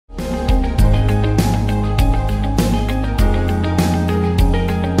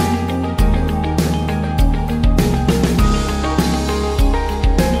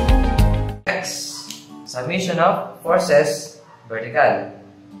summation of forces, vertical,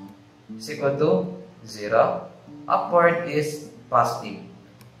 is equal to 0. Upward is positive.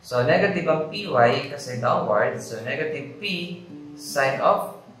 So, negative ang PY kasi downward. So, negative P sine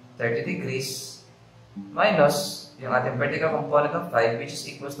of 30 degrees minus yung ating vertical component of 5, which is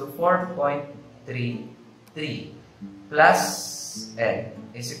equals to 4.33 plus N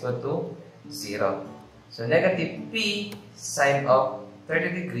is equal to 0. So, negative P sine of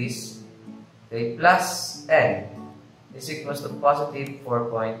 30 degrees plus N is equals to positive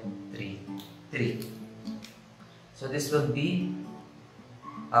 4.33. So, this will be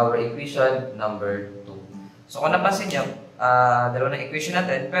our equation number 2. So, kung napansin nyo, dalawa na equation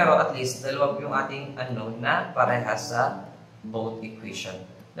natin, pero at least dalawa yung ating unknown na parehas sa both equation.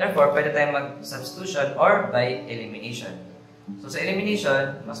 Therefore, pwede tayong mag-substitution or by elimination. So, sa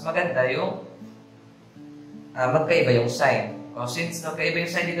elimination, mas maganda yung magkaiba yung sign. O, since magkaiba yung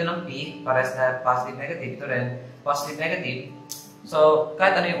sign dito ng P, parehas na positive, negative, ito rin, positive, negative. So,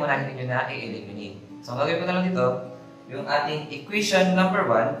 kahit ano yung unahin nyo na i-eliminate. So, ang gagawin ko na lang dito, yung ating equation number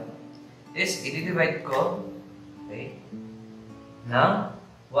 1 is i-divide ko, okay, ng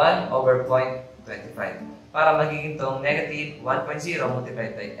 1 over 0.25 para magiging itong negative 1.0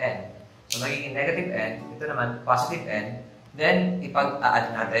 multiplied by n. So, magiging negative n, ito naman positive n, then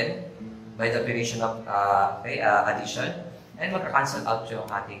ipag-add natin by the operation of addition, and magka-cancel out yung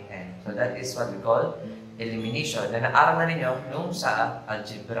ating n. So, that is what we call elimination. Na naaral na ninyo nung sa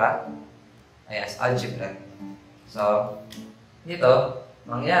algebra. Yes, algebra. So, dito,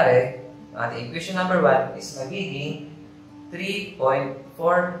 mangyari, ang ating equation number 1 is magiging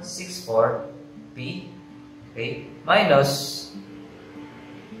 3.464p, okay, minus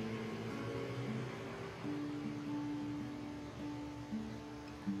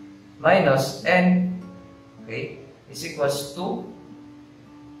n, okay, is equals to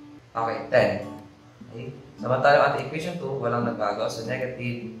 10. Okay? Samantalang ating equation 2, walang nagbago. So,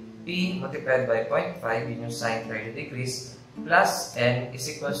 negative p multiplied by 0.5, yun yung sine 30 degrees, plus n is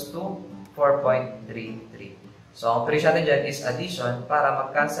equals to 4.33. So, ang operation natin dyan is addition para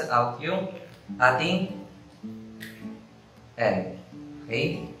mag-cancel out yung ating n.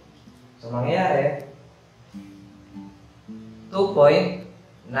 Okay? So, mangyayari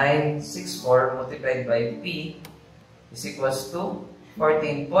 2.964 multiplied by p is equals to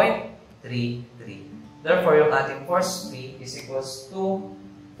 14.33. Therefore, yung ating force P is equals to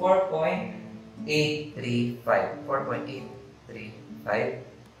 4.835. 4.835.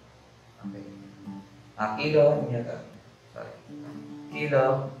 Okay. Kilo newton. Sorry.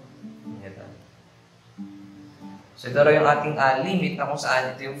 Kilo newton. So, ito yung ating limit na kung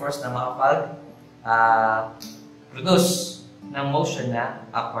saan ito yung force na makapag-produce ng motion na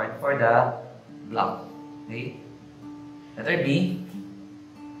upward for the block. Okay? Letter B.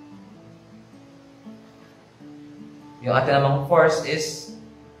 Yung ating namang force is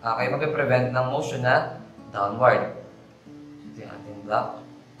kayo mag-prevent ng motion na downward. Ito yung ating block.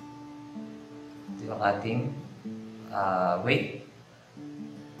 Ito yung ating weight.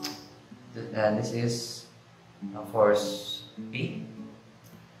 And this is force P.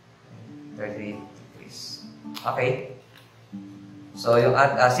 30 degrees. Okay. So, yung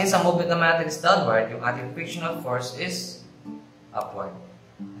since ang movement naman natin is downward, yung ating frictional force is upward.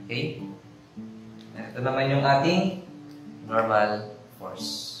 Okay? And ito naman yung ating normal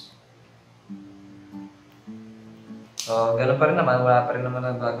force. So, ganun pa rin naman. Wala pa rin naman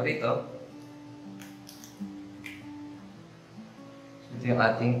nagbago rito. Ito yung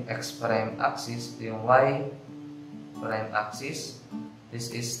ating x prime axis. Ito yung y prime axis.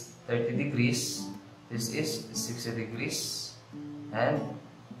 This is 30 degrees. This is 60 degrees. And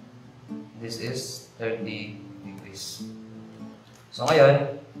this is 30 degrees. So,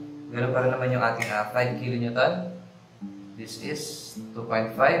 ngayon, ganun pa rin naman yung ating 5 kilonewton. This is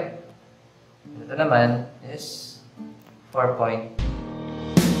 2.5. Ito naman is 4.8.